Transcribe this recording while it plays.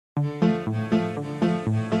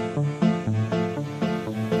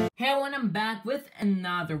Hey everyone, I'm back with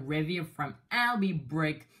another review from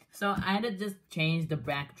Brick. So I had to just change the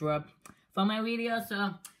backdrop for my video.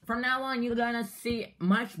 So from now on, you're gonna see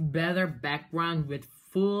much better background with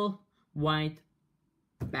full white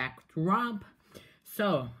backdrop.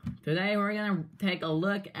 So today we're gonna take a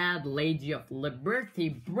look at Lady of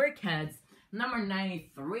Liberty BrickHeadz, number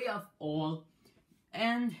 93 of all,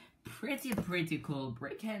 and pretty cool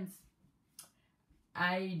BrickHeadz.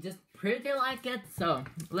 I just pretty like it. So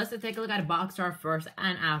let's take a look at the box art first,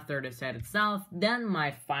 and after the set itself, then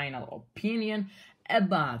my final opinion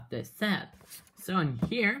about the set. So in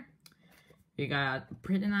here, we got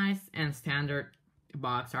pretty nice and standard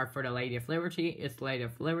box art for the Lady of Liberty. It's Lady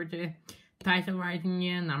of Liberty. Title right in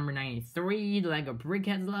here, number 93, Lego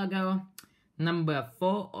BrickHeadz logo. Number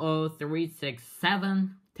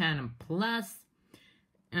 40367, 10 and plus.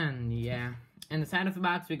 And yeah. In the side of the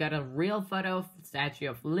box, we got a real photo of Statue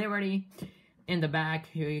of Liberty. In the back,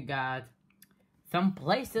 here you got some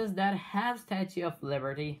places that have Statue of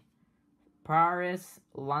Liberty. Paris,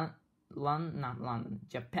 not London,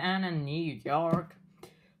 Japan, and New York.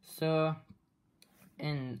 So,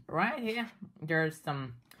 and right here, there's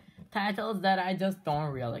some titles that I just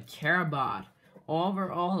don't really care about.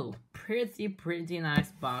 Overall, pretty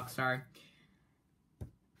nice box art.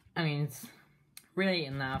 I mean, it's really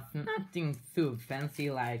enough, nothing too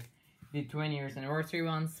fancy like the 20 years anniversary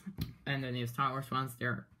ones and the new Star Wars ones.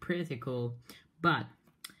 They're pretty cool. But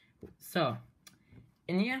so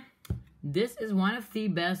in here, this is one of the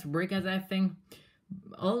best BrickHeadz, I think,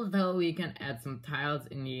 although we can add some tiles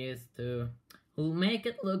in these to make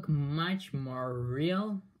it look much more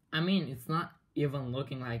real. I mean, it's not even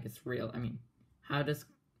looking like it's real. I mean, how this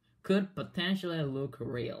could potentially look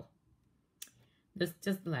real. This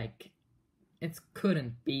just like it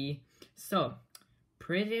couldn't be. So,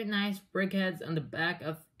 pretty nice BrickHeadz. On the back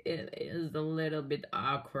of it is a little bit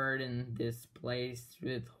awkward in this place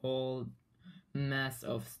with whole mess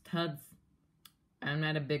of studs. I'm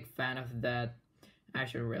not a big fan of that. I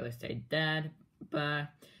should really say that. But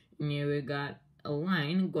here we got a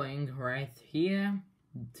line going right here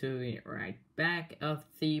to the right back of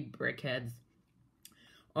the BrickHeadz.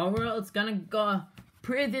 Overall, it's gonna go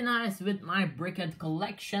pretty nice with my BrickHeadz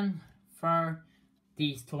collection. For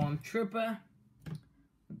the Stormtrooper,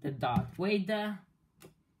 the Darth Vader,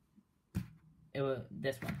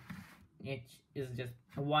 this one, it is just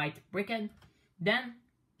a white BrickHeadz. Then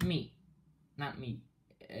me, not me,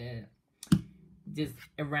 just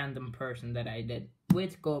a random person that I did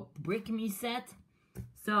with Go Brick Me set.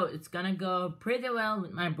 So it's gonna go pretty well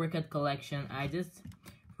with my BrickHeadz collection. I just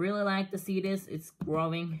really like to see this. It's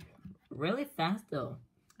growing really fast though.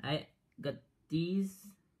 I got these.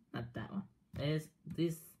 Not that one. There's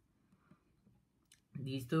these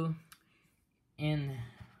two in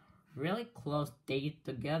really close date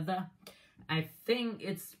together. I think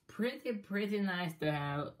it's pretty nice to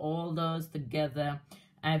have all those together.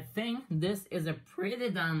 I think this is a pretty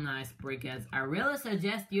damn nice BrickHeadz. I really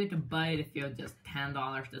suggest you to buy it if you're just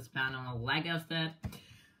 $10 to spend on a Lego set.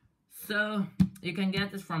 So you can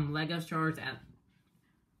get this from Lego stores at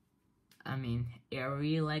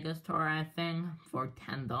every Lego store, I think, for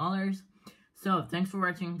 $10. So, thanks for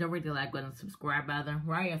watching. Don't forget to like button, subscribe button.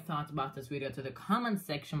 Write your thoughts about this video to the comment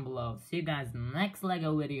section below. See you guys in the next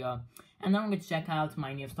Lego video. And don't forget to check out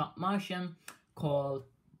my new stop motion called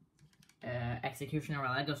Executioner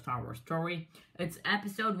Lego Star Wars Story. It's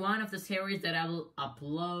episode 1 of the series that I will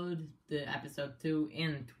upload the episode 2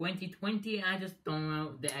 in 2020. I just don't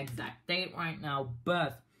know the exact date right now,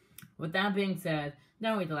 but with that being said,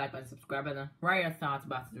 don't forget to like and subscribe button. Write your thoughts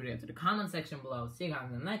about this video to the comment section below. See you guys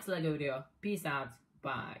in the next Lego video. Peace out.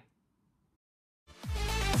 Bye.